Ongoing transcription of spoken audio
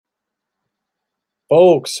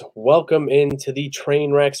Folks, welcome into the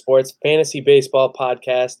Trainwreck Sports Fantasy Baseball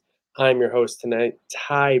Podcast. I'm your host tonight,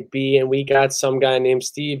 Ty B, and we got some guy named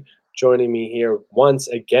Steve joining me here once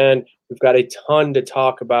again. We've got a ton to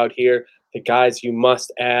talk about here. The guys you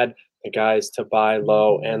must add, the guys to buy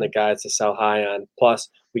low, and the guys to sell high on. Plus,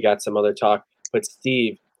 we got some other talk. But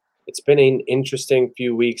Steve, it's been an interesting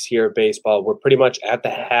few weeks here at baseball. We're pretty much at the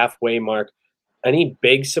halfway mark. Any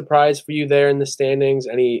big surprise for you there in the standings?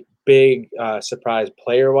 Any big surprise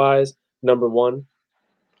player-wise, number one?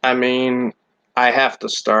 I mean, I have to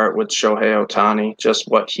start with Shohei Ohtani, just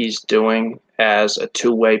what he's doing as a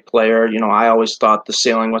two-way player. I always thought the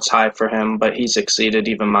ceiling was high for him, but he's exceeded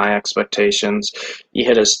even my expectations. He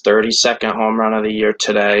hit his 32nd home run of the year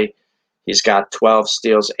today. He's got 12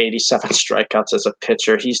 steals, 87 strikeouts as a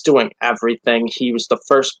pitcher. He's doing everything. He was the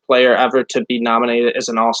first player ever to be nominated as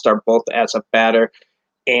an All-Star, both as a batter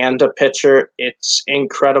and a pitcher. It's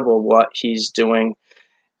incredible what he's doing.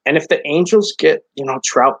 And if the Angels get,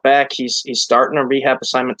 Trout back, he's starting a rehab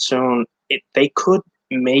assignment soon. They could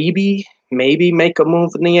maybe make a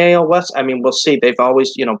move in the AL West. I mean, we'll see. They've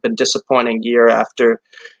always, been disappointing year after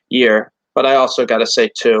year. But I also got to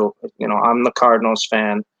say, too, I'm the Cardinals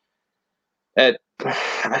fan.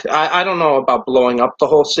 I don't know about blowing up the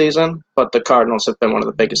whole season, but the Cardinals have been one of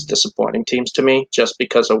the biggest disappointing teams to me just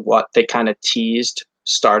because of what they kind of teased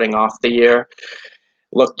starting off the year.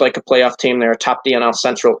 Looked like a playoff team. They were top the NL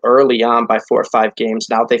Central early on by 4 or 5 games.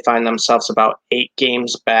 Now they find themselves about 8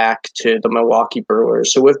 games back to the Milwaukee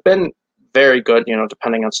Brewers, who have been very good,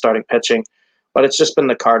 depending on starting pitching. But it's just been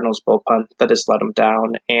the Cardinals bullpen that has let them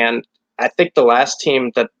down. And I think the last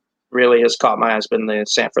team that really has caught my eye has been the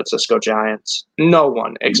San Francisco Giants. No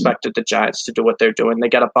one expected the Giants to do what they're doing. They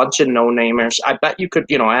got a bunch of no-namers. I bet you could,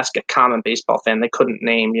 ask a common baseball fan. They couldn't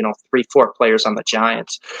name, 3-4 players on the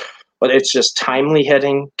Giants. But it's just timely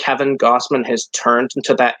hitting. Kevin Gausman has turned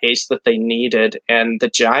into that ace that they needed. And the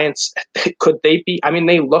Giants, could they be? I mean,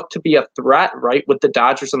 they look to be a threat, right, with the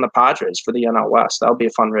Dodgers and the Padres for the NL West. That'll be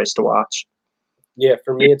a fun race to watch. Yeah,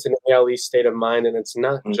 for me, it's an AL East state of mind, and it's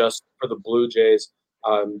not just for the Blue Jays.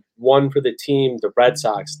 One for the team, the Red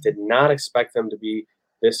Sox, did not expect them to be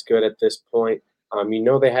this good at this point.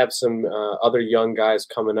 They have some other young guys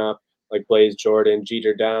coming up, like Blaze Jordan,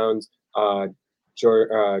 Jeter Downs,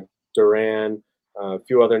 Duran, a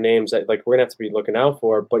few other names that we're gonna have to be looking out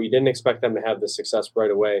for, but you didn't expect them to have the success right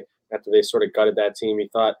away after they sort of gutted that team. You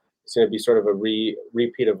thought it's going to be sort of a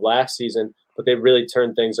repeat of last season, but they really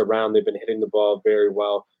turned things around. They've been hitting the ball very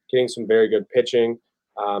well, getting some very good pitching,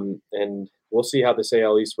 and we'll see how this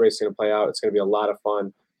AL East race is going to play out. It's going to be a lot of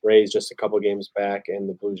fun. Rays just a couple games back, and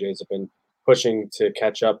the Blue Jays have been pushing to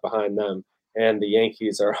catch up behind them, and the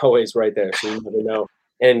Yankees are always right there, so you never know.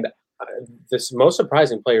 And this most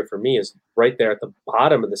surprising player for me is right there at the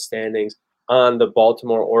bottom of the standings on the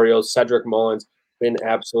Baltimore Orioles. Cedric Mullins been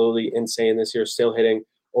absolutely insane this year, still hitting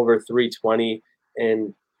over 320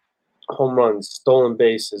 and home runs, stolen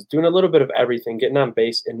bases, doing a little bit of everything, getting on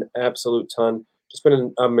base an absolute ton. Just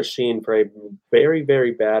been a machine for a very,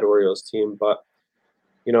 very bad Orioles team. But,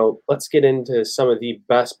 let's get into some of the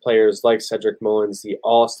best players like Cedric Mullins, the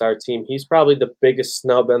all-star team. He's probably the biggest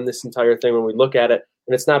snub on this entire thing when we look at it.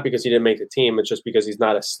 And it's not because he didn't make the team. It's just because he's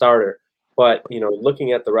not a starter. But,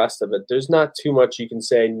 looking at the rest of it, there's not too much you can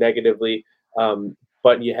say negatively.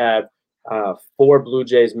 But you have 4 Blue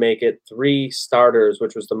Jays make it, 3 starters,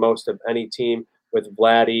 which was the most of any team, with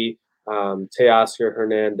Vladdy, Teoscar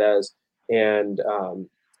Hernandez, and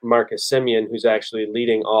Marcus Semien, who's actually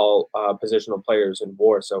leading all positional players in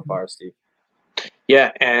WAR so far, Steve.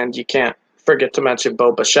 Yeah, and you can't forget to mention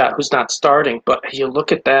Bo Bichette, who's not starting. But you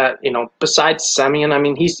look at that, besides Semien, I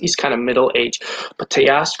mean, he's kind of middle-aged. But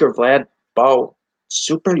Teoscar, Vlad, Bo,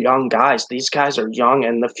 super young guys. These guys are young,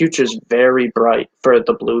 and the future's very bright for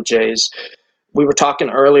the Blue Jays. We were talking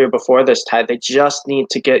earlier before this, Ty. They just need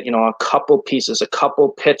to get, a couple pieces, a couple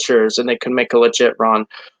pitchers, and they can make a legit run.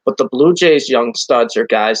 But the Blue Jays' young studs are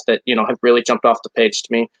guys that, have really jumped off the page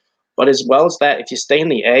to me. But as well as that, if you stay in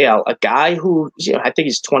the AL, a guy who, I think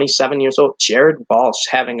he's 27 years old, Jared Walsh,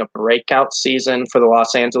 having a breakout season for the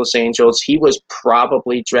Los Angeles Angels. He was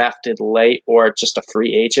probably drafted late or just a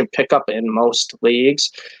free agent pickup in most leagues.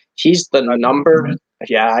 He's the number.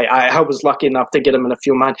 Yeah, I was lucky enough to get him in a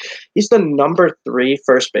few of mine. He's the number 3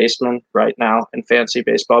 first baseman right now in fantasy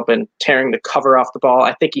baseball. Been tearing the cover off the ball.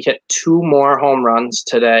 I think he hit 2 more home runs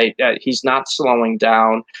today. He's not slowing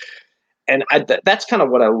down. And that's kind of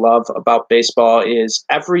what I love about baseball is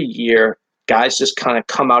every year guys just kind of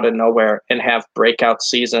come out of nowhere and have breakout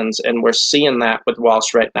seasons. And we're seeing that with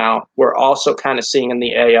Walsh right now. We're also kind of seeing in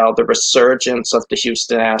the AL the resurgence of the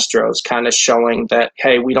Houston Astros, kind of showing that,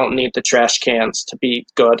 hey, we don't need the trash cans to be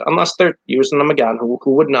good unless they're using them again. Who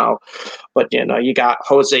would know? But, you got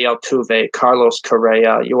Jose Altuve, Carlos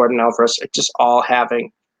Correa, Jordan Alvarez, just all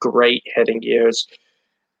having great hitting years.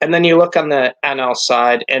 And then you look on the NL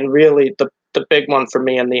side, and really the big one for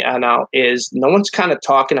me in the NL is no one's kind of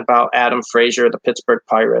talking about Adam Frazier of the Pittsburgh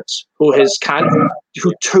Pirates, who has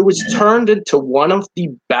who has turned into one of the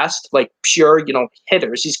best, like, pure,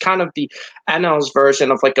 hitters. He's kind of the NL's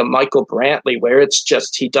version of like a Michael Brantley, where it's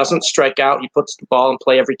just he doesn't strike out, he puts the ball in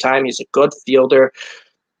play every time. He's a good fielder.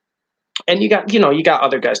 And you got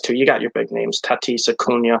other guys too. You got your big names, Tatis,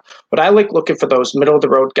 Acuna. But I like looking for those middle of the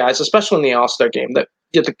road guys, especially in the All-Star game, that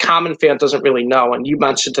the common fan doesn't really know. And you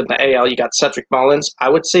mentioned in the AL, you got Cedric Mullins. I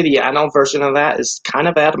would say the NL version of that is kind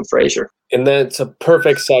of Adam Frazier. And that's a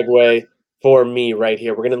perfect segue for me right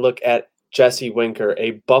here. We're going to look at Jesse Winker,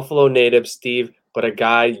 a Buffalo native, Steve, but a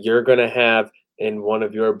guy you're going to have in one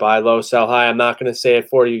of your buy low, sell high. I'm not going to say it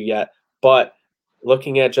for you yet, but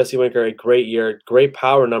looking at Jesse Winker, a great year, great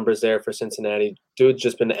power numbers there for Cincinnati. Dude's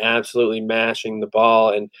just been absolutely mashing the ball,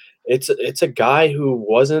 and it's a guy who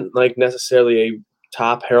wasn't like necessarily a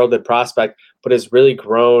top heralded prospect, but has really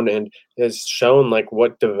grown and has shown like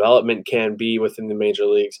what development can be within the major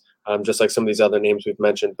leagues, just like some of these other names we've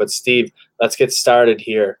mentioned. But Steve, let's get started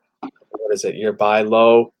here. What is it? Your buy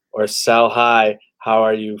low or sell high? How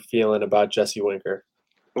are you feeling about Jesse Winker?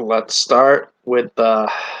 Let's start with the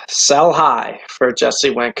sell high for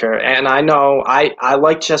Jesse Winker. And I know I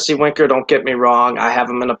like Jesse Winker, don't get me wrong. I have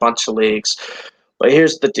him in a bunch of leagues. But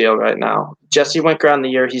here's the deal right now. Jesse Winker on the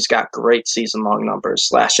year, he's got great season-long numbers,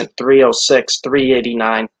 slashing 306,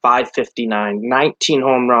 389, 559, 19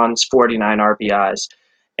 home runs, 49 RBIs.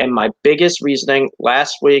 And my biggest reasoning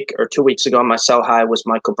last week or 2 weeks ago, my sell high was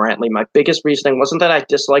Michael Brantley. My biggest reasoning wasn't that I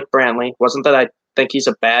dislike Brantley, wasn't that I think he's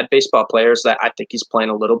a bad baseball player, is that I think he's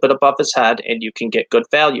playing a little bit above his head and you can get good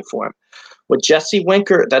value for him. With Jesse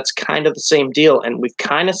Winker, that's kind of the same deal. And we've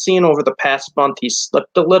kind of seen over the past month, he's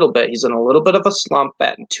slipped a little bit. He's in a little bit of a slump,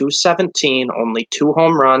 batting .217, only 2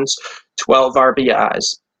 home runs, 12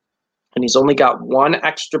 RBIs. And he's only got one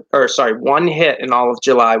hit in all of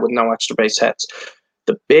July with no extra base hits.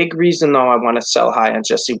 The big reason, though, I want to sell high on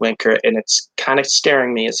Jesse Winker, and it's kind of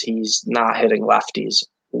scaring me, is he's not hitting lefties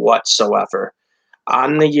whatsoever.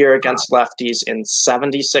 On the year against lefties in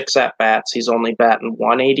 76 at-bats, he's only batting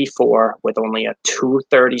 .184 with only a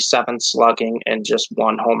 .237 slugging and just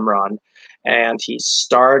 1 home run. And he's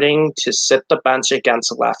starting to sit the bench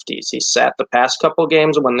against lefties. He sat the past couple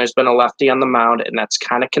games when there's been a lefty on the mound, and that's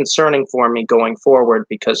kind of concerning for me going forward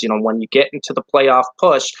because, when you get into the playoff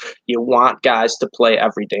push, you want guys to play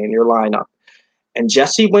every day in your lineup. And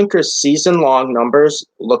Jesse Winker's season-long numbers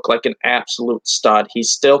look like an absolute stud.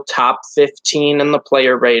 He's still top 15 in the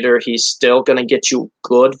player rater. He's still going to get you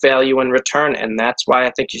good value in return, and that's why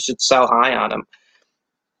I think you should sell high on him.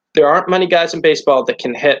 There aren't many guys in baseball that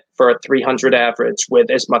can hit for a 300 average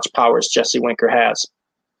with as much power as Jesse Winker has.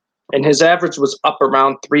 And his average was up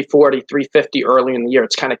around 340, 350 early in the year.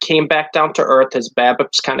 It's kind of came back down to earth. His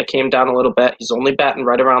BABIPs kind of came down a little bit. He's only batting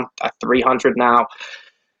right around 300 now.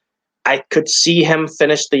 I could see him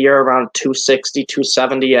finish the year around 260,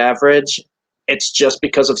 270 average. It's just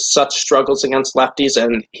because of such struggles against lefties,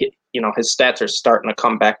 and his stats are starting to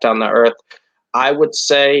come back down to earth. I would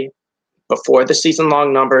say before the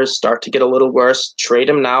season-long numbers start to get a little worse, trade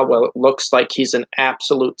him now. Well, it looks like he's an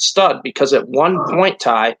absolute stud because at one point,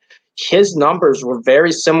 Ty, his numbers were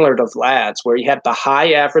very similar to Vlad's, where he had the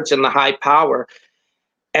high average and the high power.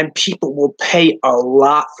 And people will pay a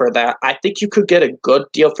lot for that. I think you could get a good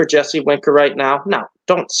deal for Jesse Winker right now. Now,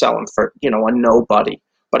 don't sell him for, a nobody.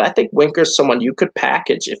 But I think Winker's someone you could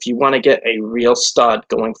package if you want to get a real stud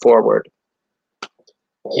going forward.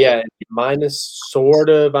 Yeah, mine is sort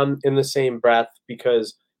of in the same breath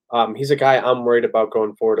because he's a guy I'm worried about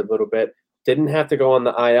going forward a little bit. Didn't have to go on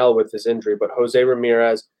the IL with his injury, but Jose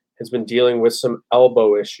Ramirez has been dealing with some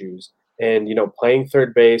elbow issues. And, playing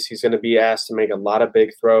third base, he's going to be asked to make a lot of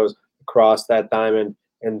big throws across that diamond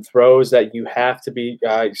and throws that you have to be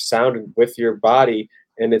sounded with your body.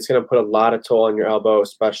 And it's going to put a lot of toll on your elbow,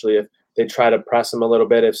 especially if they try to press him a little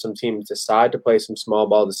bit. If some teams decide to play some small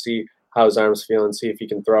ball to see how his arm's feeling, see if he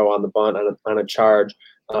can throw on the bunt on a charge.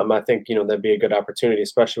 I think, that'd be a good opportunity,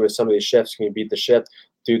 especially with some of these shifts. Can you beat the shift,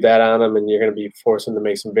 do that on him, and you're going to be forcing to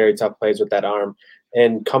make some very tough plays with that arm.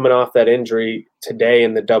 And coming off that injury today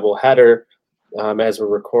in the doubleheader, as we're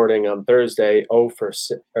recording on Thursday,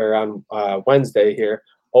 on Wednesday here,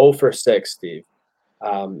 0 for 6, Steve.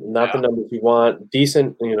 Not the numbers we want.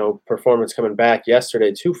 Decent, performance coming back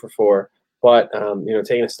yesterday, 2 for 4, but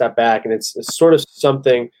taking a step back, and it's sort of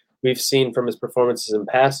something we've seen from his performances in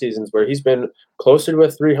past seasons where he's been closer to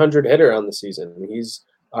a 300 hitter on the season.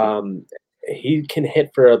 He can hit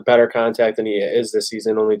for a better contact than he is this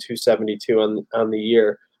season, only 272 on the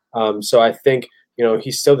year. So I think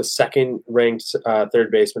he's still the second ranked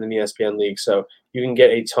third baseman in the ESPN league. So you can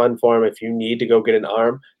get a ton for him if you need to go get an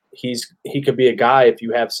arm. He could be a guy if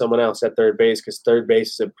you have someone else at third base, because third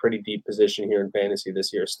base is a pretty deep position here in fantasy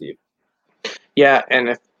this year, Steve. Yeah, and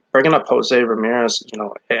if bringing up Jose Ramirez,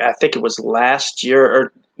 I think it was last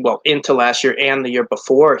year into last year and the year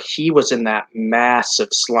before, he was in that massive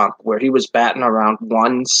slump where he was batting around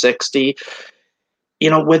 160.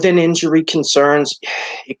 Within injury concerns,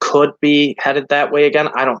 it could be headed that way again.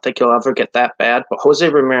 I don't think he'll ever get that bad. But Jose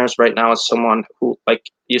Ramirez right now is someone who, like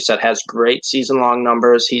you said, has great season-long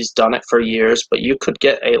numbers. He's done it for years, but you could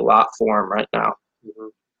get a lot for him right now.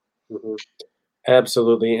 Mm-hmm. Mm-hmm.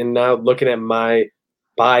 Absolutely. And now looking at my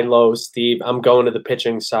buy low, Steve, I'm going to the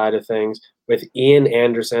pitching side of things with Ian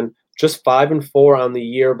Anderson. Just 5-4 on the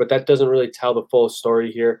year, but that doesn't really tell the full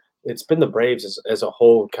story here. It's been the Braves as a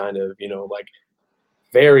whole kind of,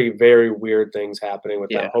 very, very weird things happening with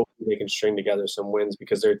them. Hopefully they can string together some wins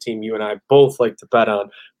because they're a team you and I both like to bet on.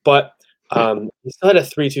 But he still had a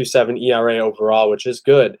 3.27 ERA overall, which is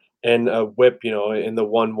good, and a WHIP, in the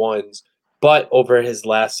 1.1s. But over his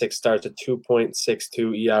last 6 starts, a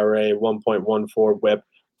 2.62 ERA, 1.14 WHIP,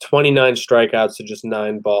 29 strikeouts to just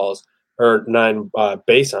 9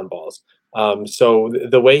 base on balls. So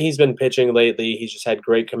the way he's been pitching lately, he's just had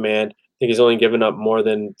great command. I think he's only given up more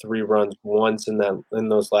than 3 runs once in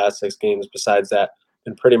those last 6 games. Besides that,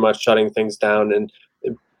 been pretty much shutting things down, and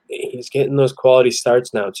he's getting those quality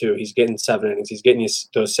starts now too. He's getting 7 innings. He's getting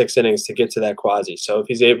those 6 innings to get to that quasi. So if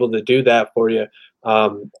he's able to do that for you,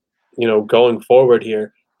 going forward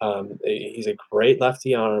here, he's a great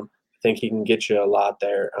lefty arm. I think he can get you a lot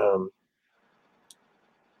there.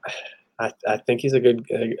 I think he's a good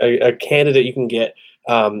a candidate you can get.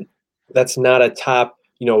 That's not a top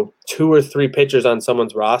 2 or 3 pitchers on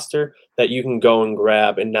someone's roster that you can go and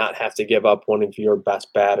grab and not have to give up one of your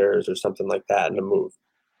best batters or something like that in a move.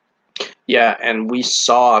 Yeah, and we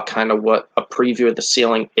saw kind of what a preview of the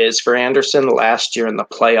ceiling is for Anderson last year in the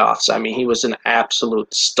playoffs. I mean, he was an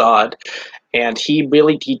absolute stud, and he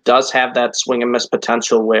does have that swing and miss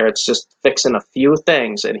potential where it's just fixing a few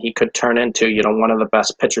things, and he could turn into, one of the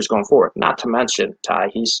best pitchers going forward. Not to mention,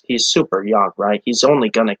 Ty, he's super young, right? He's only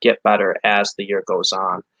going to get better as the year goes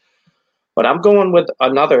on. But I'm going with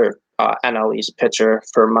another NL East pitcher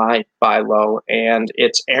for my buy low, and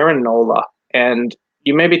it's Aaron Nola. And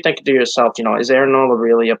you may be thinking to yourself, is Aaron Nola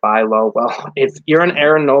really a buy low? Well, if you're an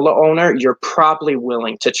Aaron Nola owner, you're probably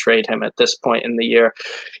willing to trade him at this point in the year.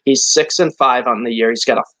 He's 6-5 on the year. He's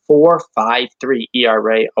got a 4.53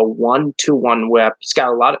 ERA, a 1.21 WHIP. He's got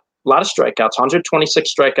a lot of strikeouts,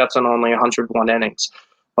 126 strikeouts on only 101 innings.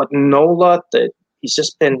 But Nola, he's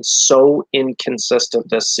just been so inconsistent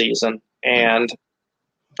this season. And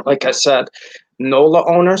like I said, Nola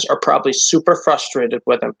owners are probably super frustrated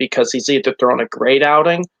with him because he's either throwing a great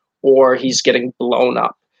outing or he's getting blown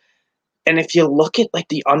up. And if you look at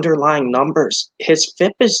the underlying numbers, his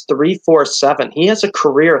FIP is 3.47. He has a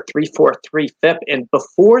career 3.43 FIP. And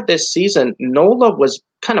before this season, Nola was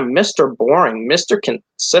kind of Mr. Boring, Mr.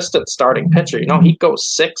 Consistent starting pitcher. He'd go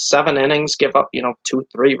 6-7 innings, give up,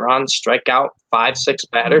 2-3 runs, strike out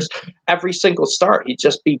 5-6 batters every single start. He'd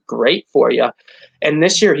just be great for you. And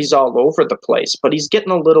this year he's all over the place, but he's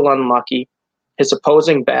getting a little unlucky. His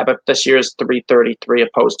opposing BABIP this year is 3.33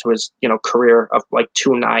 opposed to his, career of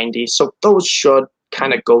 2.90. So those should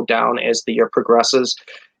kind of go down as the year progresses.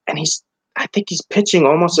 And I think he's pitching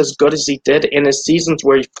almost as good as he did in his seasons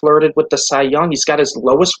where he flirted with the Cy Young. He's got his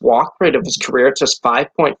lowest walk rate of his career, just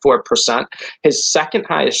 5.4%, his second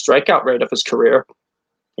highest strikeout rate of his career.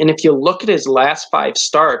 And if you look at his last 5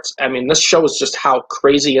 starts, I mean, this shows just how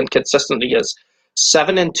crazy and consistent he is.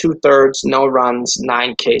 7 2/3, no runs,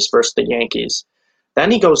 9 Ks versus the Yankees.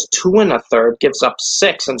 Then he goes 2 1/3, gives up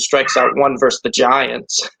 6 and strikes out 1 versus the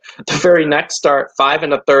Giants. The very next start, 5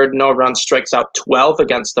 1/3, no runs, strikes out 12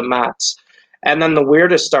 against the Mets. And then the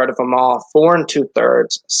weirdest start of them all, 4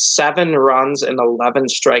 2/3, 7 runs and 11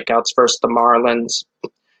 strikeouts versus the Marlins.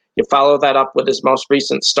 You follow that up with his most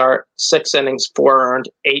recent start, 6 innings, 4 earned,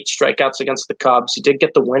 8 strikeouts against the Cubs. He did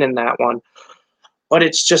get the win in that one. But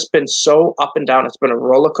it's just been so up and down. It's been a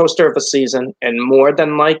roller coaster of a season. And more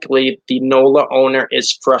than likely, the Nola owner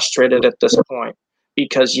is frustrated at this point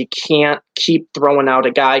because you can't keep throwing out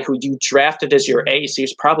a guy who you drafted as your ace. He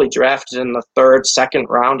was probably drafted in the 3rd, 2nd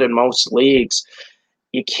round in most leagues.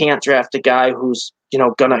 you can't draft a guy who's,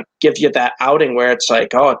 going to give you that outing where it's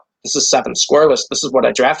like, oh, this is 7 scoreless. This is what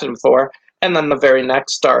I drafted him for. And then the very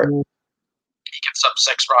next start, he gets up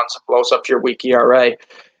 6 runs and blows up your weak ERA.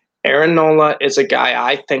 Aaron Nola is a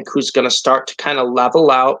guy I think who's going to start to kind of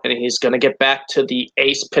level out, and he's going to get back to the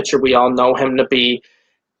ace pitcher we all know him to be.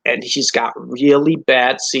 And he's got really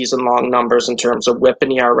bad season-long numbers in terms of WHIP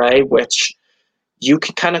and ERA, which you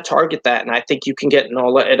can kind of target that. And I think you can get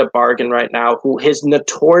Nola at a bargain right now, who has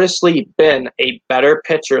notoriously been a better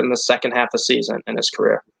pitcher in the second half of the season in his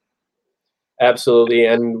career. Absolutely.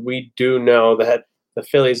 And we do know that the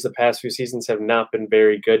Phillies the past few seasons have not been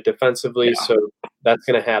very good defensively, so that's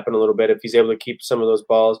going to happen a little bit. If he's able to keep some of those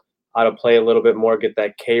balls out of play a little bit more, get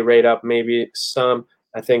that K rate up maybe some,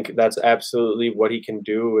 I think that's absolutely what he can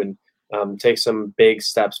do and take some big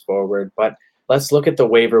steps forward. But let's look at the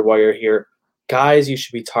waiver wire here. Guys you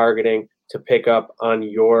should be targeting to pick up on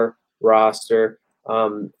your roster.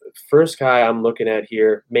 First guy I'm looking at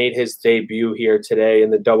here made his debut here today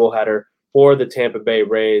in the doubleheader for the Tampa Bay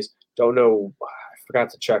Rays. Don't know, I forgot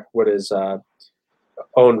to check what his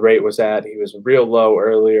owned rate was at. He was real low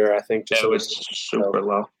earlier, I think. It was super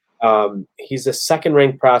low. He's the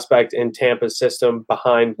second-ranked prospect in Tampa's system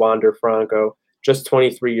behind Wander Franco, just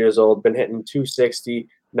 23 years old, been hitting 260,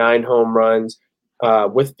 9 home runs,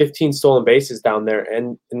 with 15 stolen bases down there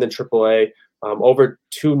and in the AAA, over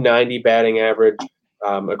 290 batting average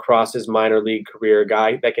across his minor league career, a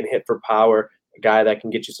guy that can hit for power, a guy that can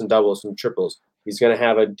get you some doubles, some triples. He's going to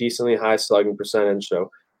have a decently high slugging percentage,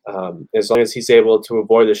 so as long as he's able to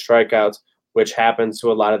avoid the strikeouts, which happens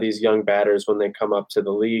to a lot of these young batters when they come up to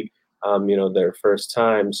the league, their first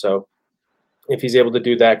time. So if he's able to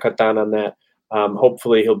do that, cut down on that,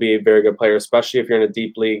 hopefully he'll be a very good player, especially if you're in a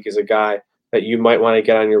deep league. He's a guy that you might want to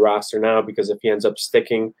get on your roster now, because if he ends up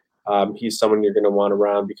sticking, he's someone you're going to want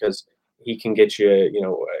around because he can get you,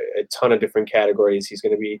 a ton of different categories. He's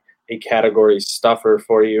going to be a category stuffer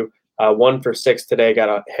for you. 1 for 6 today, got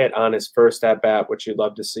a hit on his first at-bat, which you'd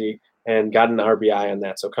love to see, and got an RBI on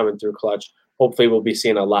that, so coming through clutch. Hopefully we'll be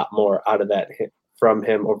seeing a lot more out of that hit from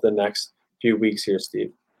him over the next few weeks here,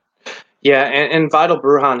 Steve. Yeah, and Vidal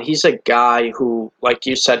Brujan, he's a guy who, like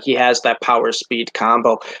you said, he has that power-speed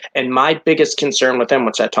combo. And my biggest concern with him,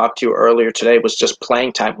 which I talked to you earlier today, was just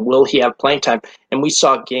playing time. Will he have playing time? And we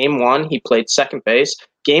saw game 1, he played second base.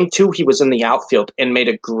 Game 2, he was in the outfield and made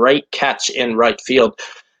a great catch in right field.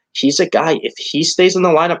 He's a guy, if he stays in the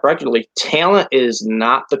lineup regularly, talent is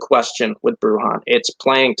not the question with Brujan. It's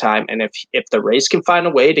playing time. And if the Rays can find a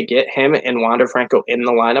way to get him and Wander Franco in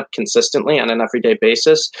the lineup consistently on an everyday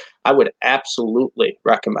basis, I would absolutely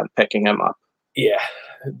recommend picking him up. Yeah,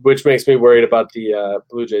 which makes me worried about the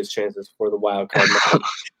Blue Jays' chances for the wild card.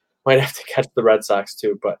 Might have to catch the Red Sox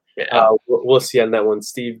too, but we'll see on that one.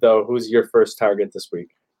 Steve, though, who's your first target this week?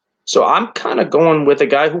 So I'm kind of going with a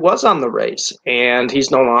guy who was on the Rays, and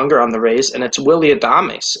he's no longer on the Rays, and it's Willy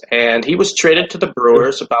Adames. And he was traded to the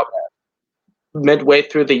Brewers about midway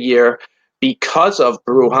through the year because of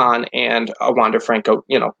Brujan and Wander Franco.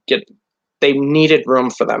 They needed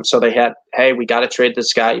room for them. So they had, hey, we got to trade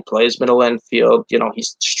this guy. He plays middle infield.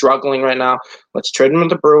 He's struggling right now. Let's trade him to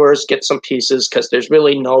the Brewers, get some pieces, because there's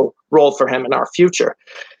really no role for him in our future.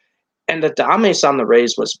 And Adames on the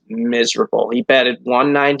Rays was miserable. He batted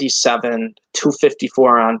 197,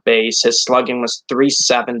 254 on base. His slugging was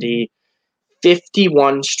 370,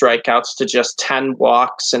 51 strikeouts to just 10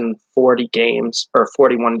 walks in 41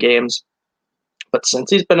 games. But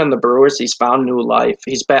since he's been in the Brewers, he's found new life.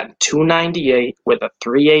 He's batting 298 with a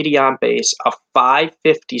 380 on base, a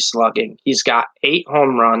 550 slugging. He's got 8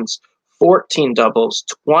 home runs, 14 doubles,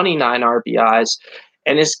 29 RBIs.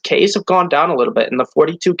 And his Ks have gone down a little bit. In the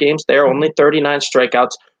 42 games there, only 39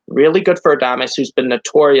 strikeouts. Really good for Adames, who's been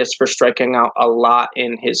notorious for striking out a lot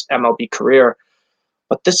in his MLB career.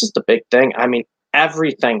 But this is the big thing. I mean,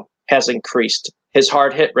 everything has increased. His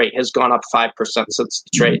hard hit rate has gone up 5% since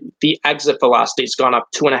the trade. The exit velocity has gone up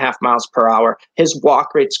 2.5 miles per hour. His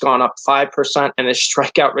walk rate's gone up 5%, and his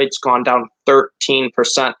strikeout rate's gone down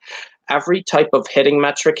 13%. Every type of hitting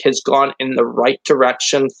metric has gone in the right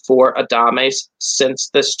direction for Adames since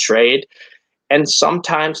this trade. And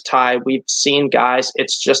sometimes, Ty, we've seen guys,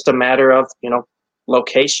 it's just a matter of,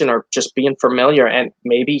 location or just being familiar. And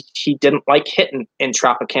maybe he didn't like hitting in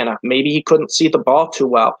Tropicana. Maybe he couldn't see the ball too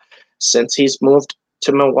well. Since he's moved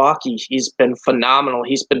to Milwaukee, he's been phenomenal.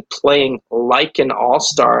 He's been playing like an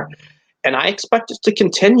all-star. And I expect it to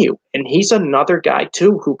continue. And he's another guy,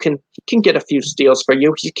 too, who can get a few steals for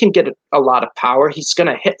you. He can get a lot of power. He's going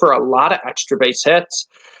to hit for a lot of extra base hits.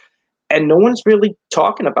 And no one's really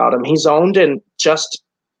talking about him. He's owned in just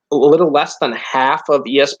a little less than half of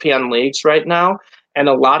ESPN leagues right now. And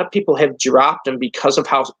a lot of people have dropped him because of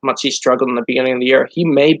how much he struggled in the beginning of the year. He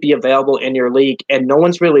may be available in your league, and no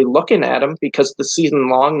one's really looking at him because the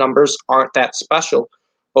season-long numbers aren't that special.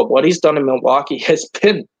 But what he's done in Milwaukee has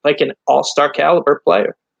been like an all-star caliber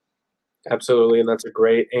player. Absolutely, and that's a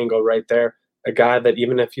great angle right there. A guy that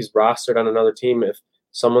even if he's rostered on another team, if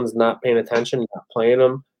someone's not paying attention, not playing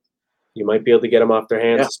him, you might be able to get him off their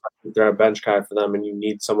hands, especially if they're a bench guy for them, and you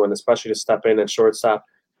need someone, especially to step in at shortstop,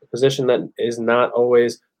 a position that is not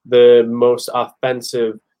always the most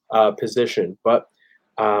offensive position. But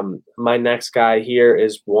my next guy here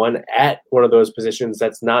is one at one of those positions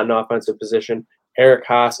that's not an offensive position, Eric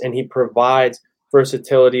Haase, and he provides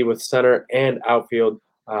versatility with center and outfield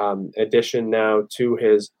addition now to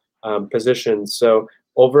his positions. So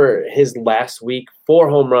over his last week, 4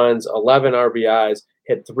 home runs, 11 RBIs,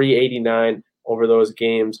 hit 389 over those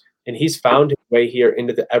games, and he's found his way here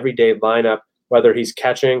into the everyday lineup, whether he's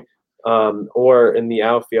catching or in the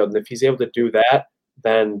outfield. And if he's able to do that,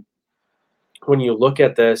 then when you look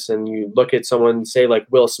at this and you look at someone, say, like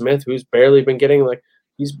Will Smith, who's barely been getting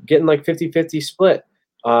he's getting 50-50 split.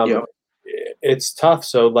 It's tough.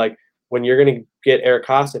 So, when you're going to get Eric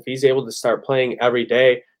Haase, if he's able to start playing every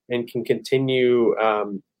day and can continue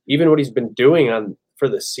even what he's been doing for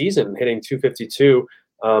the season, hitting 252,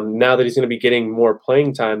 now that he's going to be getting more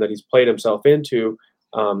playing time that he's played himself into,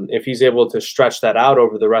 if he's able to stretch that out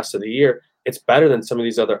over the rest of the year, it's better than some of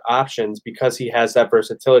these other options because he has that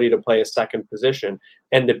versatility to play a second position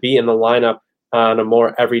and to be in the lineup on a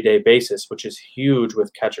more everyday basis, which is huge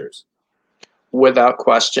with catchers. Without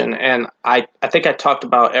question. And I think I talked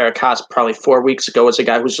about Eric Haase probably 4 weeks ago as a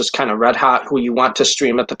guy who's just kind of red hot, who you want to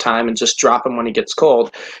stream at the time and just drop him when he gets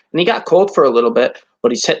cold. And he got cold for a little bit,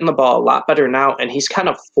 but he's hitting the ball a lot better now. And he's kind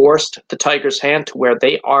of forced the Tigers' hand to where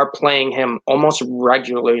they are playing him almost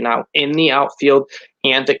regularly now in the outfield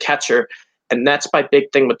and a catcher. And that's my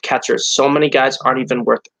big thing with catchers. So many guys aren't even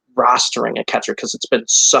worth rostering a catcher because it's been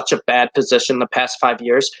such a bad position the past 5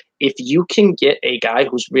 years. If you can get a guy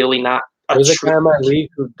who's really not there's a guy in my league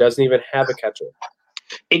who doesn't even have a catcher.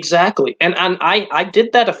 Exactly. And I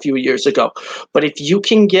did that a few years ago. But if you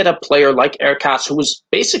can get a player like Eric Haase, who is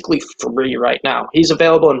basically free right now, he's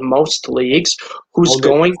available in most leagues, who's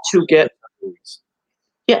going to get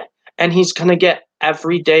and he's going to get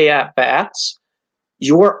everyday at-bats,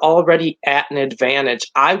 you're already at an advantage.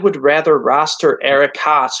 I would rather roster Eric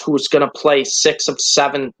Haase, who's going to play 6 of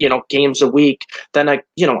 7, games a week, than a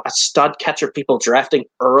stud catcher people drafting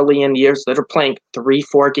early in years that are playing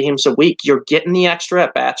 3-4 games a week. You're getting the extra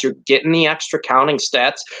at bats, you're getting the extra counting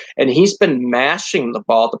stats, and he's been mashing the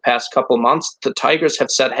ball the past couple months. The Tigers have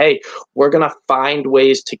said, "Hey, we're going to find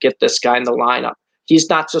ways to get this guy in the lineup." He's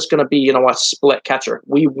not just going to be, a split catcher.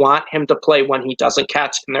 We want him to play when he doesn't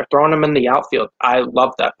catch, and they're throwing him in the outfield. I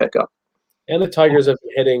love that pickup. And the Tigers have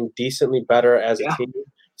been hitting decently better as a team.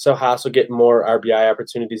 So Haase will get more RBI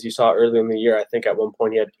opportunities. You saw early in the year, I think at one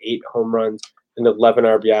point he had 8 home runs and 11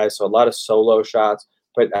 RBIs, so a lot of solo shots.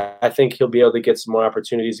 But I think he'll be able to get some more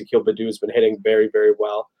opportunities. Akil Baddoo has been hitting very, very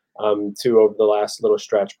well, too, over the last little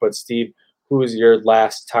stretch. But, Steve, who's your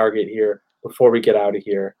last target here before we get out of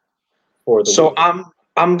here? So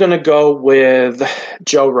I'm going to go with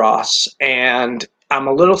Joe Ross, and I'm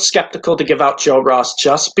a little skeptical to give out Joe Ross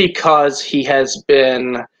just because he has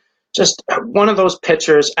been just one of those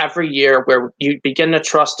pitchers every year where you begin to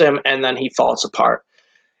trust him and then he falls apart.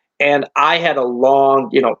 And I had I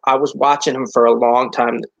was watching him for a long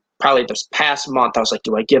time. Probably this past month, I was like,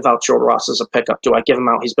 do I give out Joe Ross as a pickup? Do I give him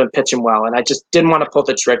out? He's been pitching well. And I just didn't want to pull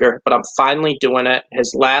the trigger, but I'm finally doing it.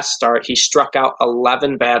 His last start, he struck out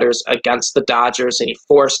 11 batters against the Dodgers, and he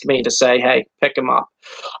forced me to say, hey, pick him up.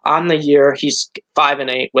 On the year, he's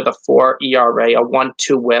 5-8 with a 4 ERA, a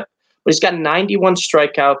 1.2 whip. But he's got 91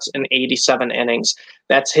 strikeouts in 87 innings.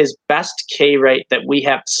 That's his best K rate that we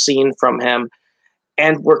have seen from him.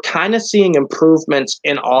 And we're kind of seeing improvements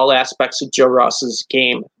in all aspects of Joe Ross's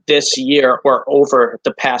game this year or over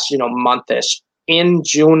the past, month-ish. In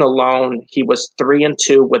June alone, he was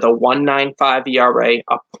 3-2 with a 1.95 ERA,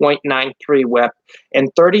 a .93 whip, and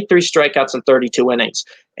 33 strikeouts in 32 innings.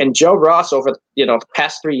 And Joe Ross over, the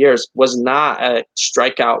past 3 years was not a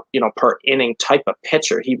strikeout, per inning type of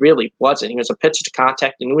pitcher. He really wasn't. He was a pitcher to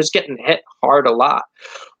contact, and he was getting hit hard a lot.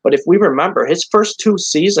 But if we remember, his first 2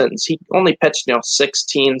 seasons, he only pitched,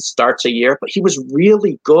 16 starts a year, but he was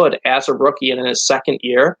really good as a rookie and in his second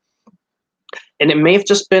year. And it may have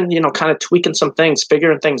just been, kind of tweaking some things,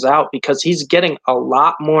 figuring things out, because he's getting a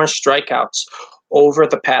lot more strikeouts over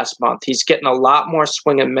the past month. He's getting a lot more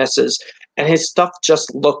swing and misses, and his stuff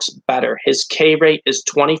just looks better. His K rate is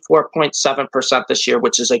 24.7% this year,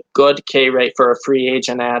 which is a good K rate for a free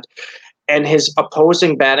agent ad. and his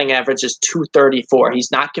opposing batting average is 234.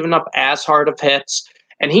 He's not giving up as hard of hits,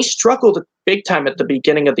 and he struggled big time at the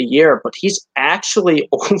beginning of the year, but he's actually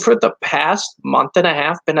over the past month and a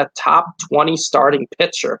half been a top 20 starting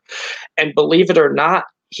pitcher. And believe it or not,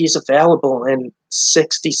 he's available in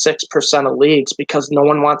 66% of leagues because no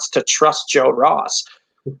one wants to trust Joe Ross.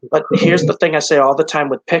 But here's the thing I say all the time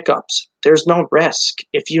with pickups. There's no risk.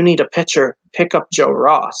 If you need a pitcher, pick up Joe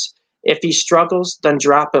Ross. If he struggles, then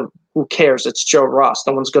drop him. Who cares? It's Joe Ross.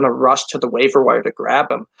 No one's going to rush to the waiver wire to grab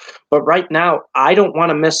him. But right now, I don't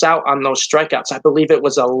want to miss out on those strikeouts. I believe it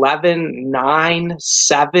was 11, 9,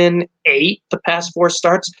 7, 8 the past 4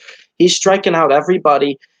 starts. He's striking out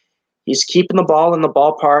everybody. He's keeping the ball in the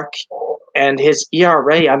ballpark. And his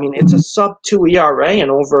ERA, I mean, it's a sub-2 ERA in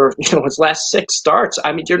over his last 6 starts.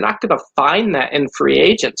 I mean, you're not going to find that in free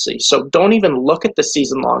agency. So don't even look at the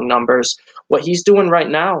season-long numbers. What he's doing right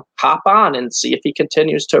now, hop on and see if he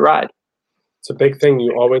continues to ride. It's a big thing.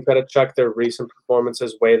 You always got to check their recent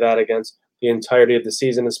performances, weigh that against the entirety of the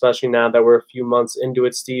season, especially now that we're a few months into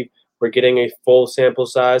it, Steve. We're getting a full sample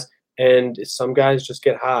size, and some guys just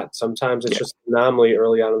get hot. Sometimes it's just an anomaly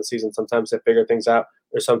early on in the season. Sometimes they figure things out,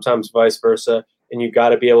 or sometimes vice versa, and you got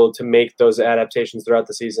to be able to make those adaptations throughout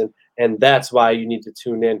the season, and that's why you need to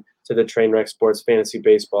tune in to the Trainwreck Sports Fantasy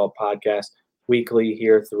Baseball podcast weekly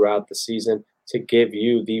here throughout the season to give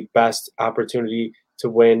you the best opportunity to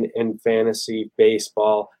win in fantasy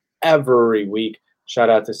baseball every week. Shout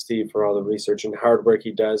out to Steve for all the research and hard work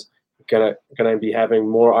he does. Gonna be having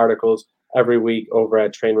more articles every week over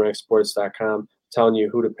at trainwrecksports.com telling you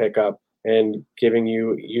who to pick up and giving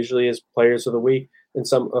you usually his players of the week and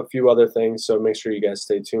a few other things. So make sure you guys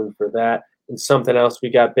stay tuned for that. And something else we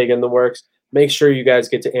got big in the works. Make sure you guys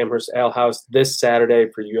get to Amherst Ale House this Saturday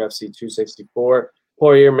for UFC 264.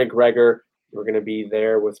 Poirier McGregor. We're going to be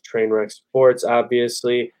there with Trainwreck Sports,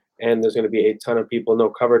 obviously, and there's going to be a ton of people. No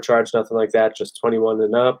cover charge, nothing like that, just 21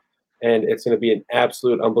 and up. And it's going to be an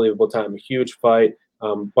absolute unbelievable time. A huge fight,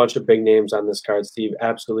 bunch of big names on this card, Steve.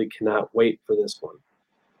 Absolutely cannot wait for this one.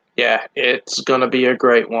 Yeah, it's going to be a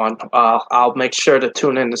great one. I'll make sure to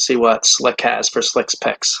tune in to see what Slick has for Slick's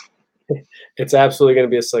picks. It's absolutely going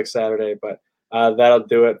to be a Slick Saturday, but that'll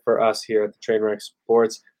do it for us here at the Trainwreck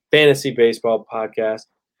Sports Fantasy Baseball Podcast.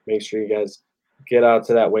 Make sure you guys get out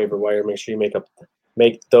to that waiver wire. Make sure you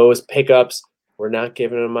make those pickups. We're not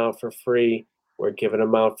giving them out for free. We're giving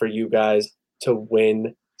them out for you guys to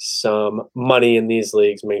win some money in these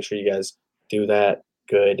leagues. Make sure you guys do that.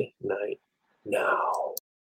 Good night now.